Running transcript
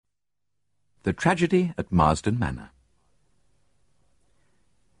The Tragedy at Marsdon Manor.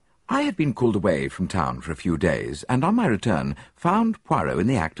 I had been called away from town for a few days, and on my return found Poirot in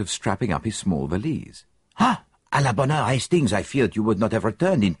the act of strapping up his small valise. "Ah, à la bonne heure, Hastings. I feared you would not have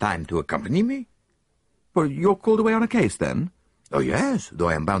returned in time to accompany me." Well, you're called away on a case, then? "Oh, yes, though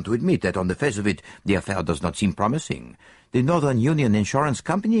I am bound to admit that on the face of it, the affair does not seem promising. The Northern Union Insurance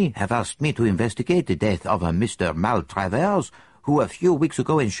Company have asked me to investigate the death of a Mr. Maltravers, who a few weeks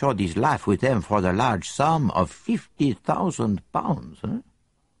ago insured his life with them for the large sum of £50,000. Huh?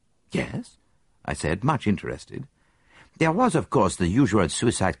 Yes, I said, much interested. There was, of course, the usual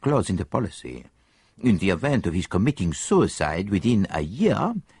suicide clause in the policy. In the event of his committing suicide within a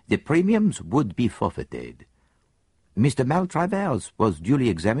year, the premiums would be forfeited. Mr. Maltravers was duly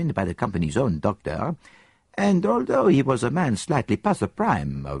examined by the company's own doctor, and although he was a man slightly past the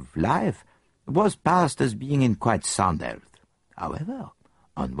prime of life, was passed as being in quite sound health. However,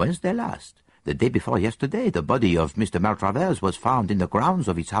 on Wednesday last, the day before yesterday, the body of Mr. Maltravers was found in the grounds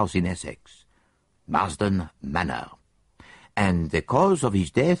of his house in Essex, Marsdon Manor, and the cause of his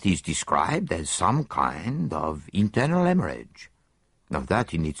death is described as some kind of internal hemorrhage. Now,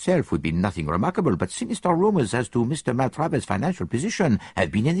 that in itself would be nothing remarkable, but sinister rumours as to Mr. Maltravers' financial position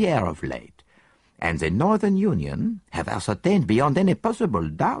have been in the air of late, and the Northern Union have ascertained beyond any possible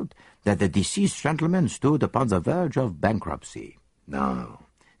doubt that the deceased gentleman stood upon the verge of bankruptcy. Now,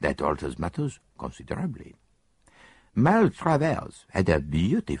 that alters matters considerably. Maltravers had a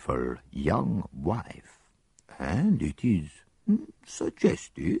beautiful young wife, and it is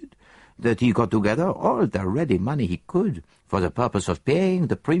suggested that he got together all the ready money he could for the purpose of paying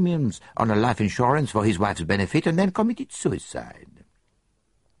the premiums on a life insurance for his wife's benefit and then committed suicide.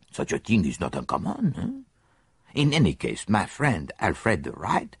 Such a thing is not uncommon, eh? In any case, my friend Alfred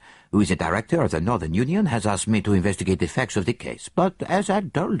Wright, who is a director of the Northern Union, has asked me to investigate the facts of the case, but as I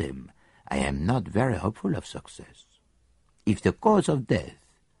told him, I am not very hopeful of success. If the cause of death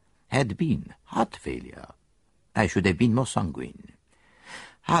had been heart failure, I should have been more sanguine.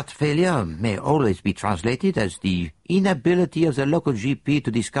 Heart failure may always be translated as the inability of the local GP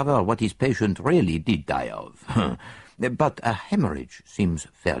to discover what his patient really did die of. But a hemorrhage seems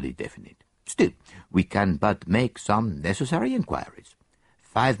fairly definite. Still, we can but make some necessary inquiries.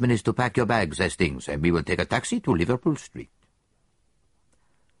 5 minutes to pack your bags, Hastings, and we will take a taxi to Liverpool Street.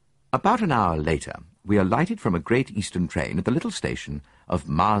 About an hour later, we alighted from a Great Eastern train at the little station of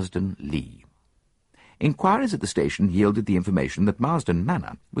Marsdon Lee. Inquiries at the station yielded the information that Marsdon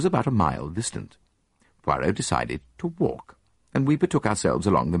Manor was about a mile distant. Poirot decided to walk, and we betook ourselves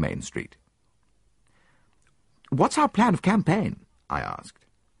along the main street. "What's our plan of campaign?" I asked.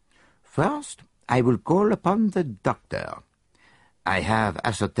 "First, I will call upon the doctor. I have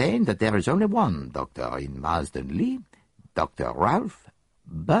ascertained that there is only one doctor in Marsdon Lee, Dr. Ralph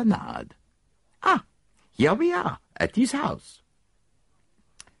Bernard." "Ah, here we are, at his house."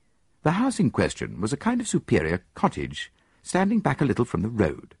 The house in question was a kind of superior cottage, standing back a little from the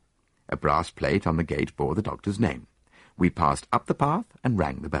road. A brass plate on the gate bore the doctor's name. We passed up the path and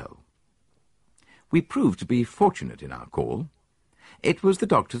rang the bell. We proved to be fortunate in our call. It was the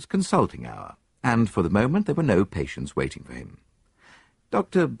doctor's consulting hour, and for the moment there were no patients waiting for him.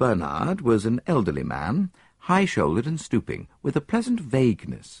 Dr. Bernard was an elderly man, high-shouldered and stooping, with a pleasant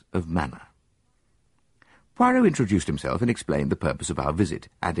vagueness of manner. Poirot introduced himself and explained the purpose of our visit,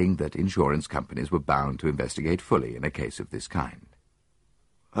 adding that insurance companies were bound to investigate fully in a case of this kind.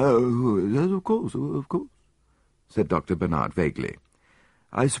 "Oh, yes, of course, said Dr. Bernard vaguely.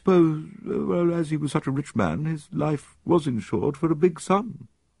 "I suppose, well, as he was such a rich man, his life was insured for a big sum."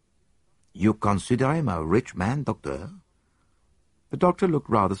 "You consider him a rich man, Doctor?" The doctor looked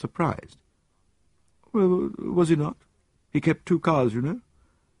rather surprised. "Well, was he not? He kept 2 cars, you know,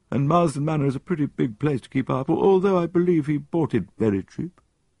 and Marsdon Manor is a pretty big place to keep up, although I believe he bought it very cheap."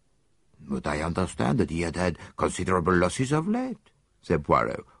 "But I understand that he had considerable losses of late," said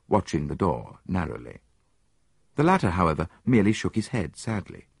Poirot, watching the door narrowly. The latter, however, merely shook his head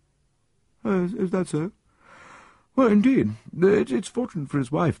sadly. Is that so? Well, indeed, it's fortunate for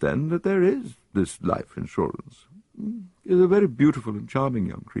his wife, then, that there is this life insurance. She's a very beautiful and charming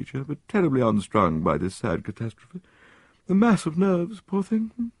young creature, but terribly unstrung by this sad catastrophe. The mass of nerves, poor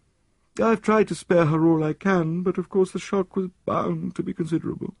thing. I've tried to spare her all I can, but of course the shock was bound to be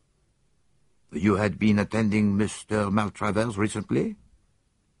considerable." "You had been attending Mr. Maltravers recently?"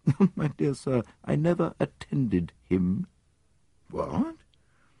 "My dear sir, I never attended him." "What?"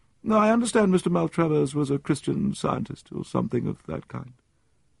 "No, I understand Mr. Maltravers was a Christian Scientist, or something of that kind."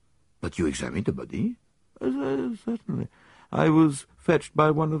 "But you examined the body?" Certainly. I was fetched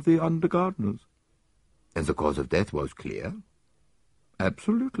by one of the under-gardeners." "And the cause of death was clear?"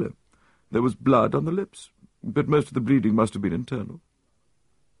 "Absolutely. There was blood on the lips, but most of the bleeding must have been internal.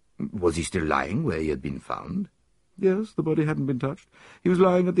 Was he still lying where he had been found? Yes, the body hadn't been touched. He was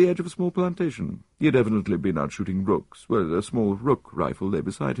lying at the edge of a small plantation. He had evidently been out shooting rooks. Well, a small rook rifle lay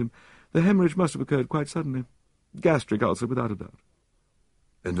beside him. The hemorrhage must have occurred quite suddenly. Gastric ulcer, without a doubt.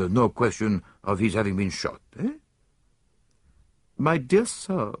 And there's no question of his having been shot, eh? My dear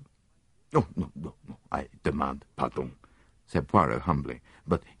sir... Oh, no, I demand pardon, said Poirot humbly.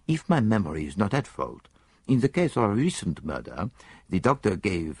 But if my memory is not at fault, in the case of a recent murder, the doctor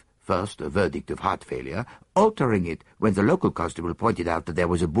gave first a verdict of heart failure, altering it when the local constable pointed out that there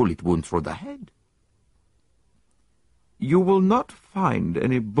was a bullet wound through the head. You will not find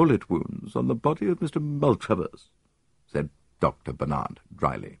any bullet wounds on the body of Mr. Maltravers, said Dr. Bernard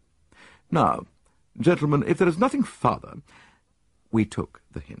dryly. Now, gentlemen, if there is nothing further... We took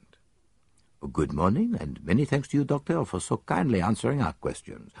the hint. Good morning, and many thanks to you, Doctor, for so kindly answering our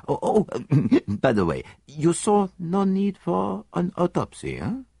questions. By the way, you saw no need for an autopsy,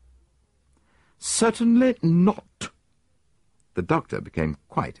 eh? Certainly not. The doctor became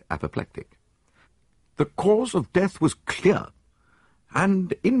quite apoplectic. The cause of death was clear,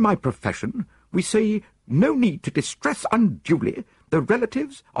 and in my profession we say no need to distress unduly the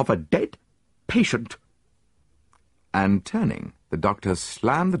relatives of a dead patient. And turning, the doctor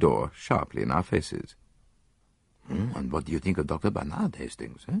slammed the door sharply in our faces. And what do you think of Dr. Bernard,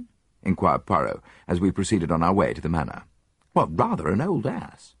 Hastings, eh? Inquired Poirot, as we proceeded on our way to the manor. Well, rather an old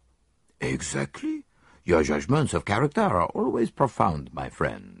ass. Exactly. Your judgments of character are always profound, my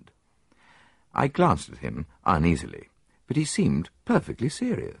friend. I glanced at him uneasily, but he seemed perfectly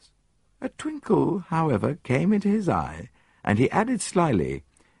serious. A twinkle, however, came into his eye, and he added slyly,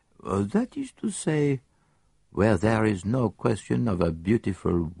 that is to say, where there is no question of a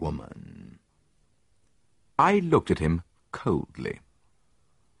beautiful woman. I looked at him coldly.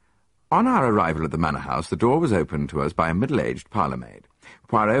 On our arrival at the manor house, the door was opened to us by a middle-aged parlour-maid.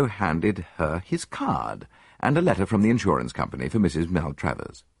 Poirot handed her his card and a letter from the insurance company for Mrs.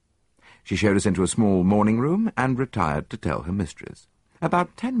 Maltravers. She showed us into a small morning-room and retired to tell her mistress.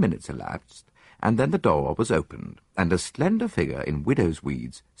 About 10 minutes elapsed, and then the door was opened, and a slender figure in widow's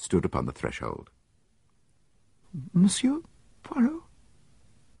weeds stood upon the threshold. Monsieur Poirot?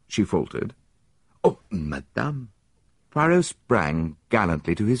 She faltered. Oh, madame. Poirot sprang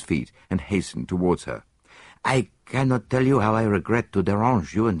gallantly to his feet and hastened towards her. I cannot tell you how I regret to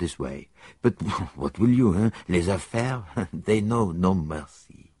derange you in this way. But what will you, eh? Les affaires, they know no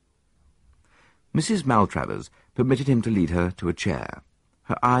mercy. Mrs. Maltravers permitted him to lead her to a chair.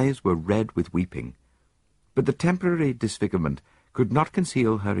 Her eyes were red with weeping, but the temporary disfigurement could not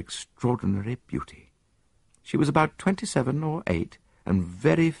conceal her extraordinary beauty. She was about 27 or 8, and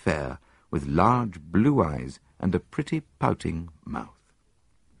very fair, with large blue eyes and a pretty pouting mouth.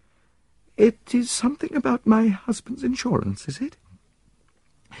 It is something about my husband's insurance, is it?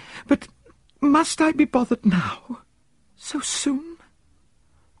 But must I be bothered now? So soon?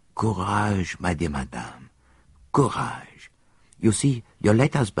 Courage, my dear madame. Courage. You see, your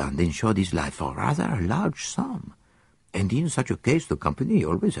late husband insured his life for rather a large sum. And in such a case, the company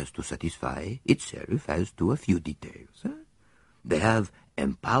always has to satisfy itself as to a few details. They have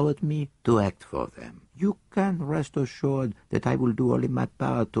empowered me to act for them. You can rest assured that I will do all in my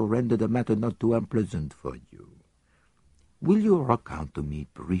power to render the matter not too unpleasant for you. Will you recount to me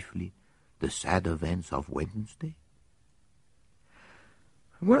briefly the sad events of Wednesday?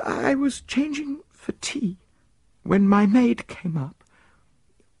 Well, I was changing for tea when my maid came up.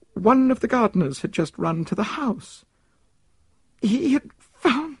 One of the gardeners had just run to the house. He had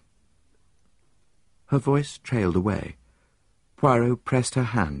found... Her voice trailed away. Poirot pressed her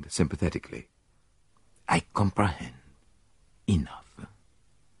hand sympathetically. I comprehend. Enough.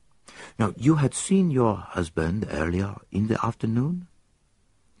 Now, you had seen your husband earlier in the afternoon?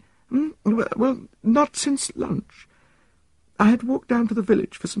 Well, not since lunch. I had walked down to the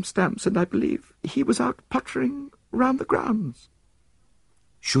village for some stamps, and I believe he was out pottering round the grounds.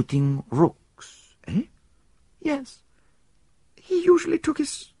 Shooting rooks, eh? Yes. He usually took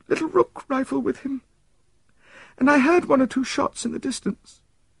his little rook rifle with him, and I heard 1 or 2 shots in the distance.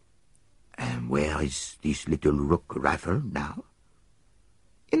 And where is this little rook rifle now?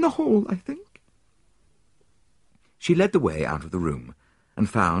 In the hall, I think. She led the way out of the room, and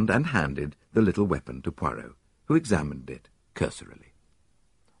found and handed the little weapon to Poirot, who examined it cursorily.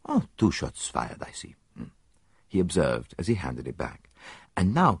 Oh, 2 shots fired, I see, he observed as he handed it back.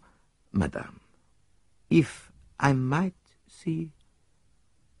 And now, madame, if I might see...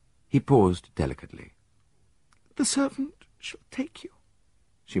 He paused delicately. The servant shall take you,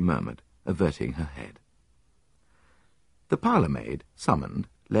 she murmured, averting her head. The parlour-maid, summoned,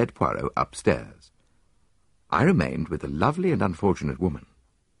 led Poirot upstairs. I remained with the lovely and unfortunate woman.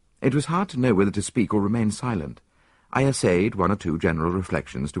 It was hard to know whether to speak or remain silent. I essayed one or two general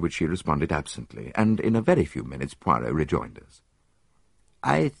reflections to which she responded absently, and in a very few minutes Poirot rejoined us.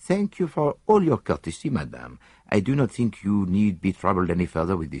 "I thank you for all your courtesy, madame. I do not think you need be troubled any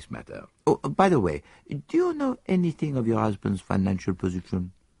further with this matter. Oh, by the way, do you know anything of your husband's financial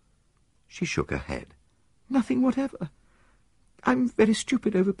position?" She shook her head. "Nothing whatever. I'm very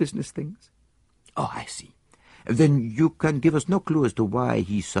stupid over business things." "Oh, I see. Then you can give us no clue as to why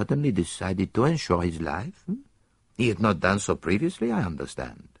he suddenly decided to insure his life? He had not done so previously, I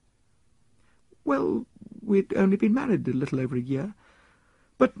understand." "Well, we'd only been married a little over a year.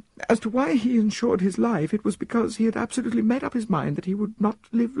 But as to why he insured his life, it was because he had absolutely made up his mind that he would not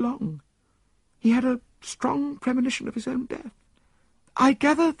live long. He had a strong premonition of his own death. I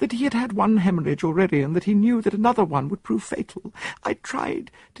gathered that he had had one hemorrhage already, and that he knew that another one would prove fatal. I tried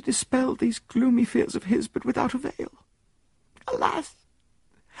to dispel these gloomy fears of his, but without avail. Alas!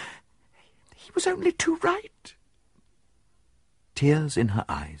 He was only too right." Tears in her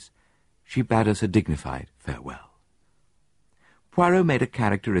eyes, she bade us a dignified farewell. Poirot made a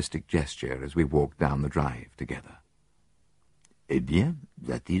characteristic gesture as we walked down the drive together. "Eh bien,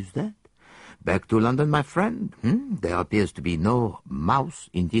 that is that. Back to London, my friend. There appears to be no mouse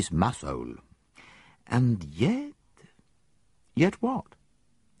in this mouse hole. And yet..." "Yet what?"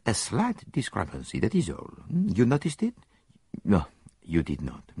 "A slight discrepancy, that is all. You noticed it?" "No, you did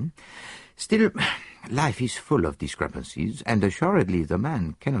not. Still, life is full of discrepancies, and assuredly the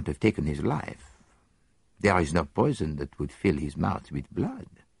man cannot have taken his life. There is no poison that would fill his mouth with blood.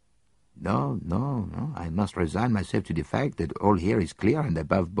 No, I must resign myself to the fact that all here is clear and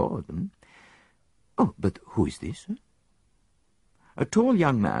above board. Oh, but who is this?" A tall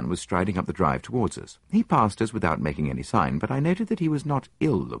young man was striding up the drive towards us. He passed us without making any sign, but I noted that he was not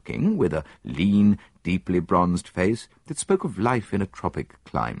ill-looking, with a lean, deeply bronzed face that spoke of life in a tropic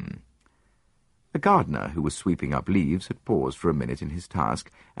clime. A gardener who was sweeping up leaves had paused for a minute in his task,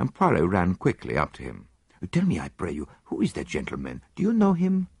 and Poirot ran quickly up to him. "Tell me, I pray you, who is that gentleman? Do you know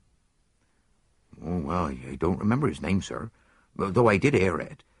him?" "Oh, well, I don't remember his name, sir, though I did hear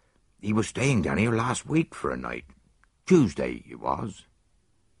it. He was staying down here last week for a night. Tuesday, it was."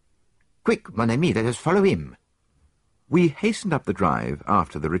 "Quick, mon ami, let us follow him." We hastened up the drive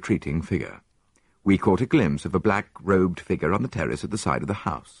after the retreating figure. We caught a glimpse of a black-robed figure on the terrace at the side of the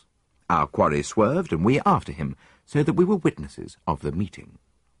house. Our quarry swerved, and we after him, so that we were witnesses of the meeting.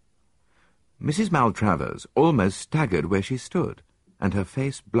 Mrs. Maltravers almost staggered where she stood, and her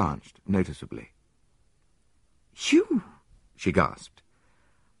face blanched noticeably. "You!" she gasped.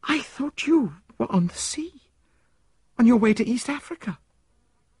 "I thought you were on the sea, on your way to East Africa."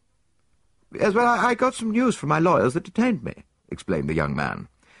 "Yes, well, I got some news from my lawyers that detained me," explained the young man.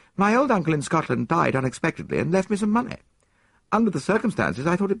 "My old uncle in Scotland died unexpectedly and left me some money. Under the circumstances,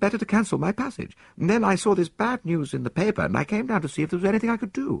 I thought it better to cancel my passage. And then I saw this bad news in the paper, and I came down to see if there was anything I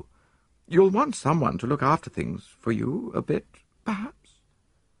could do. You'll want someone to look after things for you a bit, perhaps?"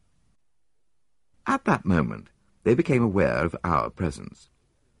 At that moment, they became aware of our presence.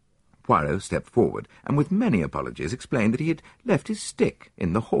 Poirot stepped forward, and with many apologies explained that he had left his stick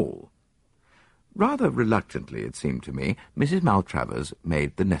in the hall. Rather reluctantly, it seemed to me, Mrs. Maltravers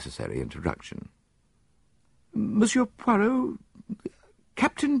made the necessary introduction. "Monsieur Poirot,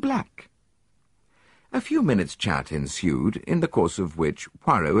 Captain Black." A few minutes' chat ensued, in the course of which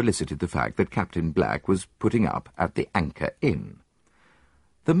Poirot elicited the fact that Captain Black was putting up at the Anchor Inn.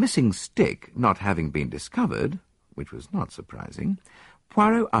 The missing stick not having been discovered, which was not surprising,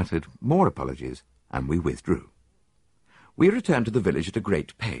 Poirot uttered more apologies, and we withdrew. We returned to the village at a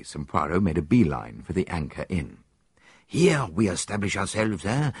great pace, and Poirot made a beeline for the Anchor Inn. "Here we establish ourselves,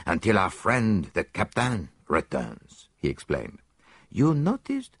 until our friend, the captain, returns," he explained. "You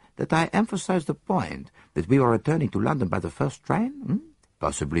noticed that I emphasized the point that we were returning to London by the first train?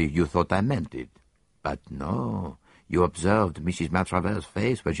 Possibly you thought I meant it. But no, you observed Mrs. Maltravers'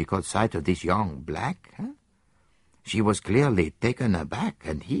 face when she caught sight of this young Black? She was clearly taken aback,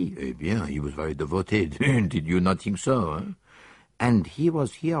 and he, Eh bien, he was very devoted. Did you not think so, And he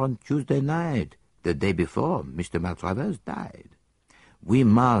was here on Tuesday night, the day before Mr. Maltravers died. We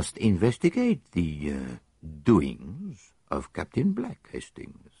must investigate the doings of Captain Black,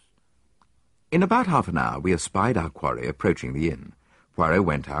 Hastings." In about half an hour we espied our quarry approaching the inn. Poirot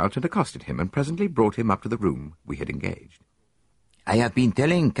went out and accosted him, and presently brought him up to the room we had engaged. "I have been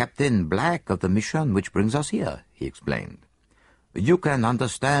telling Captain Black of the mission which brings us here," he explained. You can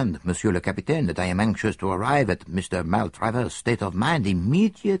understand, Monsieur le Capitaine, that I am anxious to arrive at Mr. Maltravers's state of mind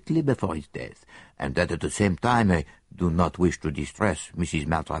immediately before his death, and that at the same time I do not wish to distress Mrs.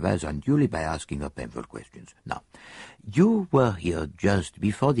 Maltravers unduly by asking her painful questions. Now, you were here just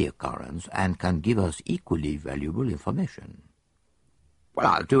before the occurrence and can give us equally valuable information. Well,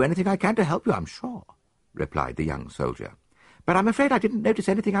 I'll do anything I can to help you, I'm sure, replied the young soldier. But I'm afraid I didn't notice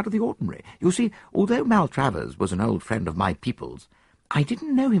anything out of the ordinary. You see, although Maltravers was an old friend of my people's, I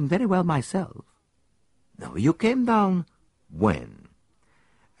didn't know him very well myself. No, you came down when?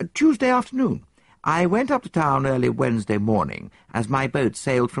 Tuesday afternoon. I went up to town early Wednesday morning, as my boat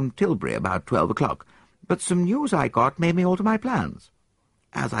sailed from Tilbury about 12 o'clock, but some news I got made me alter my plans,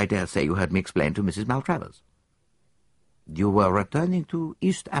 as I dare say you heard me explain to Mrs. Maltravers. You were returning to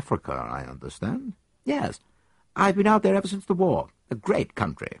East Africa, I understand? Yes. I've been out there ever since the war. A great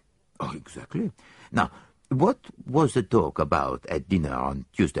country. Oh, exactly. Now, what was the talk about at dinner on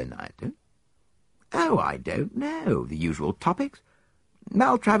Tuesday night? Oh, I don't know. The usual topics.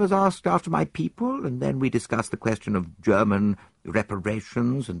 Maltravers asked after my people, and then we discussed the question of German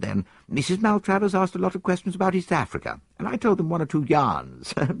reparations, and then Mrs. Maltravers asked a lot of questions about East Africa, and I told them one or two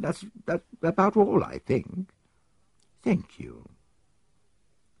yarns. That's about all, I think. Thank you.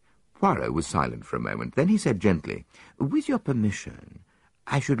 Poirot was silent for a moment. Then he said gently, With your permission,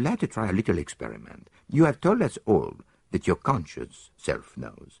 I should like to try a little experiment. You have told us all that your conscious self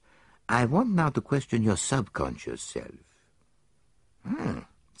knows. I want now to question your subconscious self.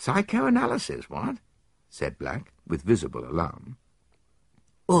 Psychoanalysis, what? Said Black, with visible alarm.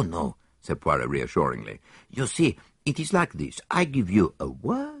 Oh, no, said Poirot reassuringly. You see, it is like this. I give you a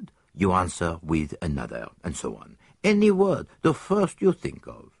word, you answer with another, and so on. Any word, the first you think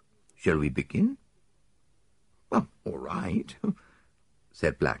of. Shall we begin? Well, all right,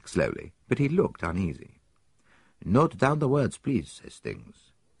 said Black slowly, but he looked uneasy. Note down the words, please, Hastings,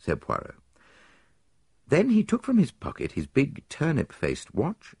 said Poirot. Then he took from his pocket his big turnip-faced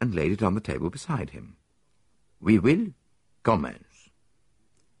watch and laid it on the table beside him. We will commence.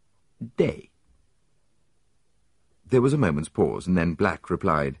 Day. There was a moment's pause, and then Black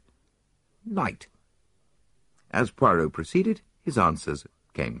replied, Night. As Poirot proceeded, his answers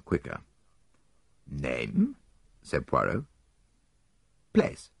came quicker. Name, said Poirot.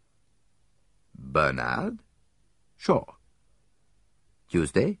 Place. Bernard. Shore.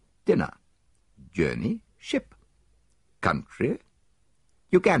 Tuesday, dinner. Journey, ship. Country.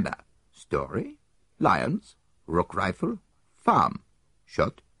 Uganda. Story. Lions. Rook rifle. Farm.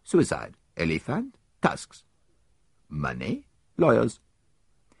 Shot. Suicide. Elephant. Tusks. Money. Lawyers.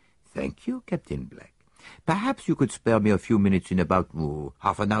 Thank you, Captain Black. Perhaps you could spare me a few minutes in about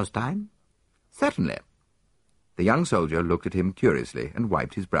half an hour's time? Certainly. The young soldier looked at him curiously and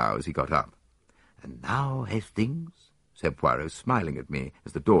wiped his brow as he got up. And now, Hastings, said Poirot, smiling at me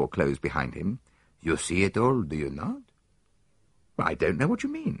as the door closed behind him, you see it all, do you not? I don't know what you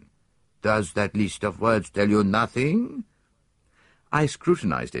mean. Does that list of words tell you nothing? I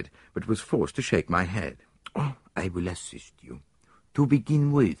scrutinized it, but was forced to shake my head. Oh, I will assist you. To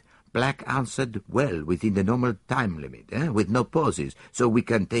begin with, Black answered well within the normal time limit, with no pauses, so we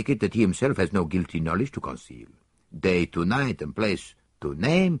can take it that he himself has no guilty knowledge to conceal. Day to night and place to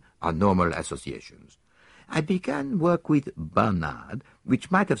name are normal associations. I began work with Bernard,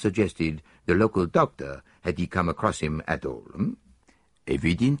 which might have suggested the local doctor had he come across him at all.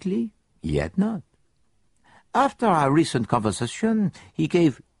 Evidently, he had not. After our recent conversation, he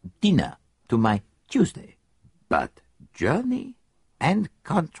gave dinner to my Tuesday, but journey and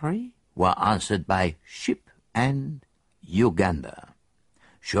country were answered by ship and Uganda,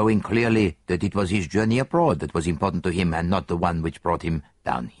 showing clearly that it was his journey abroad that was important to him and not the one which brought him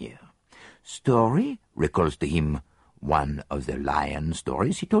down here. Story recalls to him one of the lion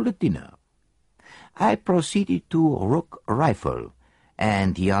stories he told at dinner. I proceeded to Rook Rifle,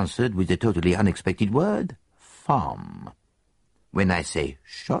 and he answered with the totally unexpected word, farm. When I say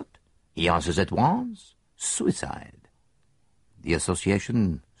shot, he answers at once, suicide. The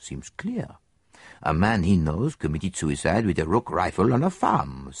association seems clear. A man he knows committed suicide with a rook rifle on a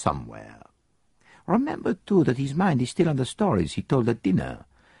farm somewhere. Remember, too, that his mind is still on the stories he told at dinner,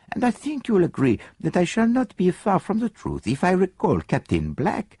 and I think you will agree that I shall not be far from the truth if I recall Captain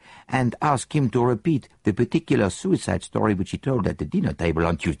Black and ask him to repeat the particular suicide story which he told at the dinner table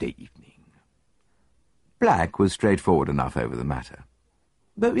on Tuesday evening. Black was straightforward enough over the matter.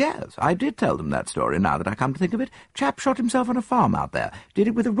 But yes, I did tell them that story, now that I come to think of it. Chap shot himself on a farm out there, did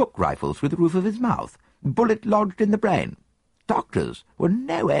it with a rook rifle through the roof of his mouth. Bullet lodged in the brain. Doctors were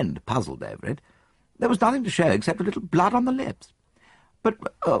no end puzzled over it. There was nothing to show except a little blood on the lips. But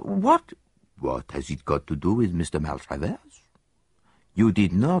what... What has it got to do with Mr. Maltravers? You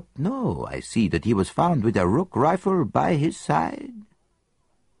did not know, I see, that he was found with a rook rifle by his side?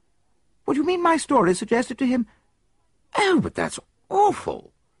 What do you mean my story suggested to him? Oh, but that's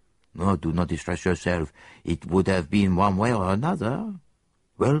awful. No, do not distress yourself. It would have been one way or another.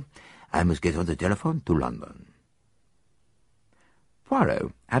 Well, I must get on the telephone to London.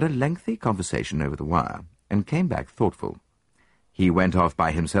 Poirot had a lengthy conversation over the wire and came back thoughtful. He went off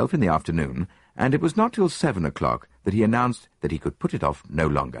by himself in the afternoon, and it was not till 7 o'clock that he announced that he could put it off no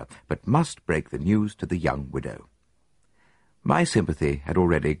longer, but must break the news to the young widow. My sympathy had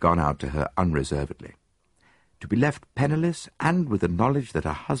already gone out to her unreservedly. To be left penniless and with the knowledge that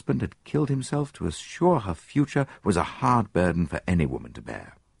her husband had killed himself to assure her future was a hard burden for any woman to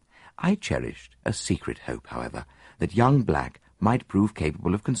bear. I cherished a secret hope, however, that young Black might prove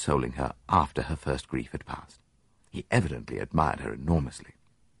capable of consoling her after her first grief had passed. He evidently admired her enormously.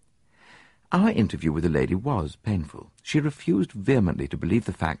 Our interview with the lady was painful. She refused vehemently to believe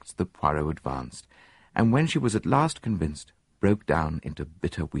the facts that Poirot advanced, and when she was at last convinced, broke down into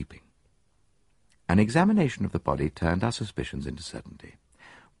bitter weeping. An examination of the body turned our suspicions into certainty.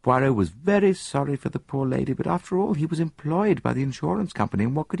 Poirot was very sorry for the poor lady, but after all he was employed by the insurance company,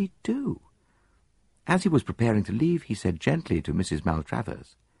 and what could he do? As he was preparing to leave, he said gently to Mrs.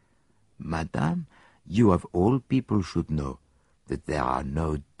 Maltravers, "Madame, you of all people should know that there are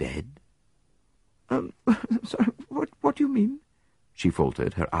no dead." Sorry, what do you mean?" she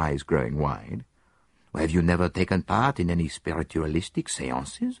faltered, her eyes growing wide. Have you never taken part in any spiritualistic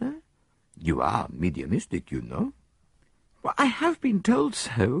seances, eh? You are mediumistic, you know. Well, I have been told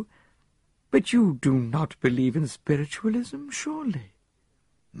so, but you do not believe in spiritualism, surely?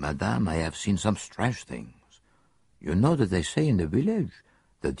 Madame, I have seen some strange things. You know that they say in the village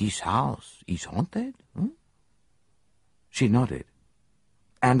that this house is haunted? She nodded,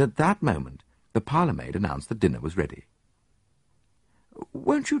 and at that moment the parlour-maid announced that dinner was ready.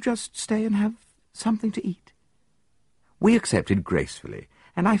 "Won't you just stay and have something to eat?" We accepted gracefully,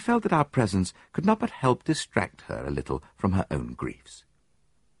 and I felt that our presence could not but help distract her a little from her own griefs.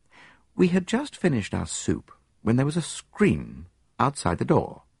 We had just finished our soup when there was a scream outside the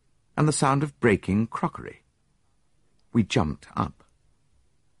door and the sound of breaking crockery. We jumped up.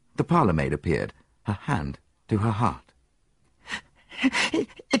 The parlour-maid appeared, her hand to her heart.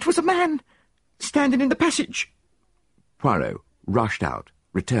 "It was a man standing in the passage." Poirot rushed out,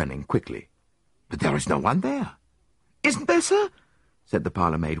 returning quickly. "But there is no one there." "Isn't there, sir?" said the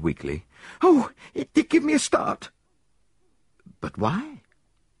parlour-maid weakly. "Oh, it did give me a start." "But why?"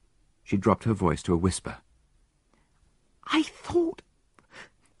 She dropped her voice to a whisper. I thought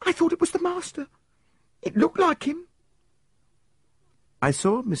it was the master. It looked like him." I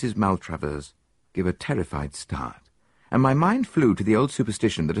saw Mrs. Maltravers give a terrified start, and my mind flew to the old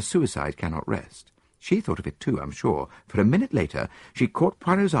superstition that a suicide cannot rest. She thought of it too, I'm sure, for a minute later she caught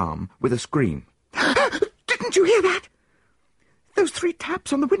Poirot's arm with a scream. "Didn't you hear that? Those 3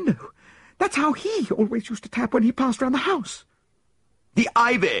 taps on the window. That's how he always used to tap when he passed round the house." "The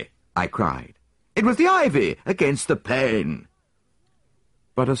ivy!" I cried. "It was the ivy against the pane."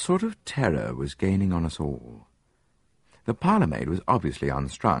 But a sort of terror was gaining on us all. The parlour-maid was obviously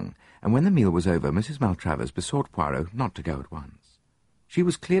unstrung, and when the meal was over, Mrs. Maltravers besought Poirot not to go at once. She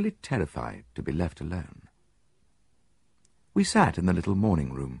was clearly terrified to be left alone. We sat in the little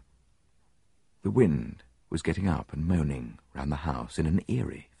morning-room. The wind was getting up and moaning round the house in an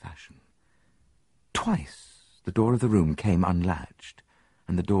eerie fashion. Twice the door of the room came unlatched,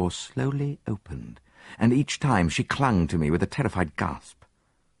 and the door slowly opened, and each time she clung to me with a terrified gasp.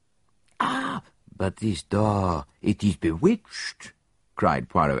 "Ah, but this door, it is bewitched," cried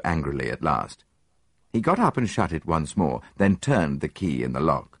Poirot angrily at last. He got up and shut it once more, then turned the key in the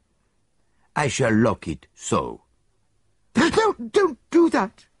lock. "I shall lock it so." "No, don't do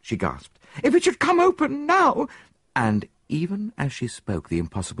that," she gasped. "If it should come open now—" And even as she spoke, the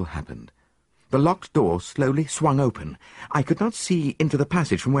impossible happened. The locked door slowly swung open. I could not see into the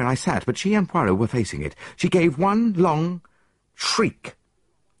passage from where I sat, but she and Poirot were facing it. She gave one long shriek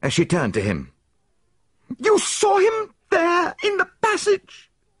as she turned to him. "You saw him there in the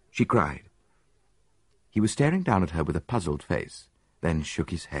passage!" she cried. He was staring down at her with a puzzled face, then shook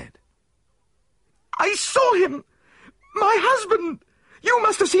his head. "I saw him! My husband! You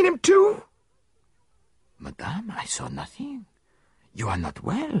must have seen him too!" "Madame, I saw nothing. You are not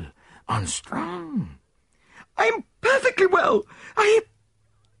well, unstrung." "I'm perfectly well.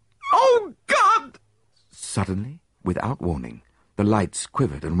 Oh, God!" Suddenly, without warning, the lights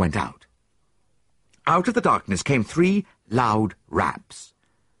quivered and went out. Out of the darkness came 3 loud raps.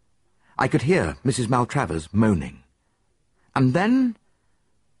 I could hear Mrs. Maltravers moaning. And then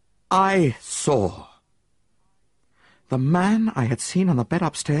I saw. The man I had seen on the bed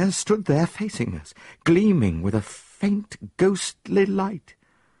upstairs stood there facing us, gleaming with a faint, ghostly light.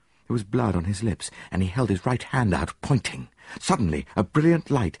 There was blood on his lips, and he held his right hand out, pointing. Suddenly, a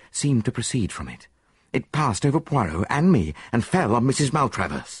brilliant light seemed to proceed from it. It passed over Poirot and me, and fell on Mrs.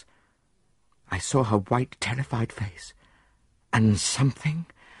 Maltravers. I saw her white, terrified face, and something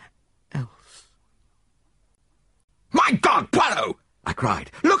else. "My God, Poirot!" I cried.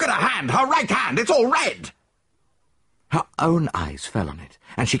 "Look at her hand, her right hand, it's all red!" Her own eyes fell on it,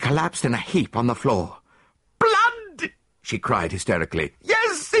 and she collapsed in a heap on the floor. "Blood!" she cried hysterically.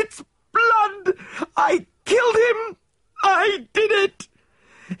 "Yes, it's blood! I killed him! I did it!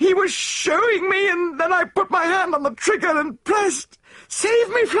 He was showing me, and then I put my hand on the trigger and pressed. Save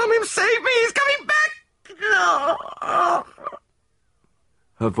me from him! Save me! He's coming back!" No.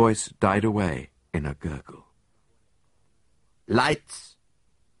 Her voice died away in a gurgle. "Lights,"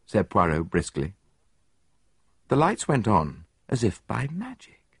 said Poirot briskly. The lights went on as if by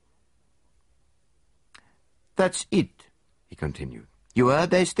magic. "That's it," he continued. "You heard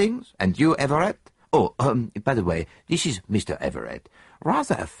these things? And you, Everett? Oh, by the way, this is Mr. Everett.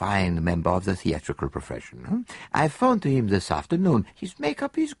 Rather a fine member of the theatrical profession. Huh? I phoned to him this afternoon. His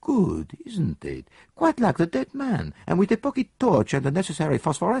makeup is good, isn't it? Quite like the dead man. And with a pocket torch and the necessary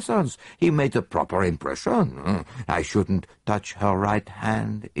phosphorescence, he made a proper impression. I shouldn't touch her right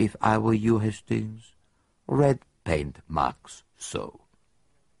hand if I were you, Hastings. Red paint marks so.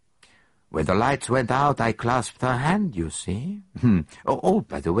 When the lights went out, I clasped her hand, you see. Oh,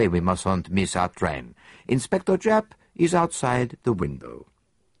 by the way, we mustn't miss our train. Inspector Japp is outside the window.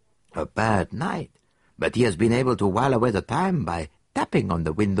 A bad night, but he has been able to while away the time by tapping on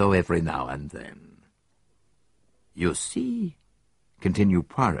the window every now and then. You see, continued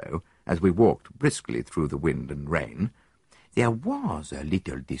Poirot, as we walked briskly through the wind and rain, there was a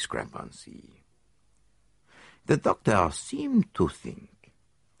little discrepancy. The doctor seemed to think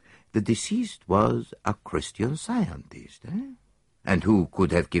the deceased was a Christian Scientist, And who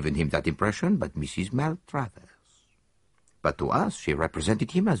could have given him that impression but Mrs. Maltravers? But to us she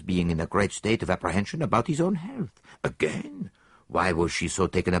represented him as being in a great state of apprehension about his own health. Again, why was she so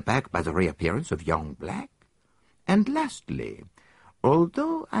taken aback by the reappearance of young Black? And lastly,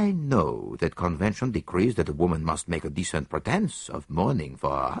 although I know that convention decrees that a woman must make a decent pretense of mourning for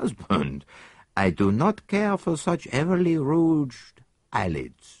her husband, I do not care for such heavily rouged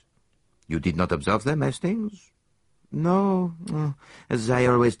eyelids. You did not observe them, Hastings? No. As I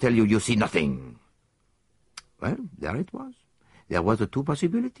always tell you, you see nothing. Well, there it was. There were the two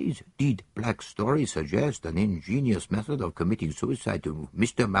possibilities. Did Black's story suggest an ingenious method of committing suicide to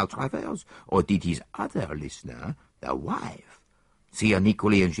Mr. Maltravers, or did his other listener, the wife, see an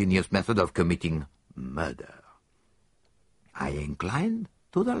equally ingenious method of committing murder? I inclined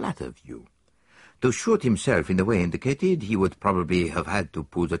to the latter view. To shoot himself in the way indicated, he would probably have had to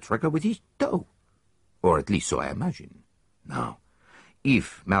pull the trigger with his toe. Or at least so I imagine. Now,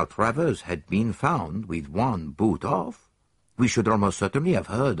 if Maltravers had been found with one boot off, we should almost certainly have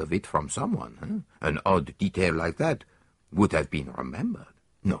heard of it from someone. An odd detail like that would have been remembered.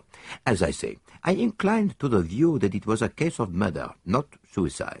 No, as I say, I inclined to the view that it was a case of murder, not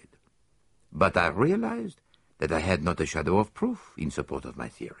suicide. But I realized that I had not a shadow of proof in support of my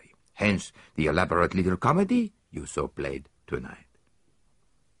theory. Hence the elaborate little comedy you saw played tonight.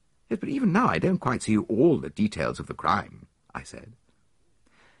 Yes, but even now I don't quite see all the details of the crime, I said.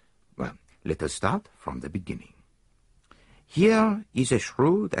 Well, let us start from the beginning. Here is a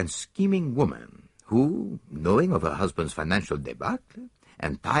shrewd and scheming woman who, knowing of her husband's financial debacle,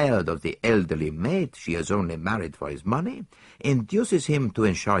 and tired of the elderly maid she has only married for his money, induces him to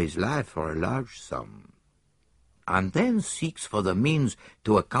insure his life for a large sum, and then seeks for the means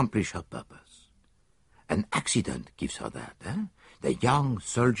to accomplish her purpose. An accident gives her that, the young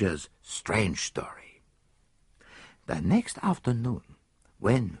soldier's strange story. The next afternoon,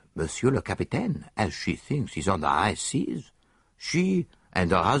 when Monsieur le Capitaine, as she thinks, is on the high seas, she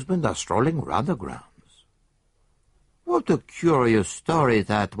and her husband are strolling round the grounds. "What a curious story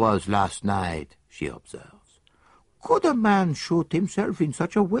that was last night," she observes. "Could a man shoot himself in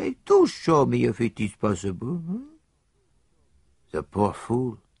such a way? Do show me if it is possible." The poor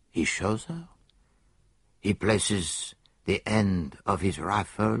fool, he shows her. He places the end of his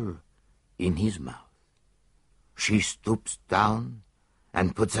rifle in his mouth. She stoops down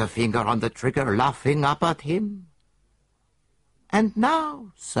and puts her finger on the trigger, laughing up at him. "And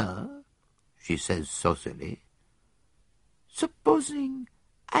now, sir," she says saucily, "supposing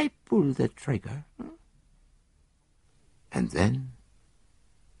I pull the trigger?" And then,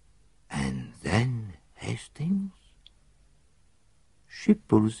 Hastings, she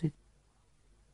pulls it.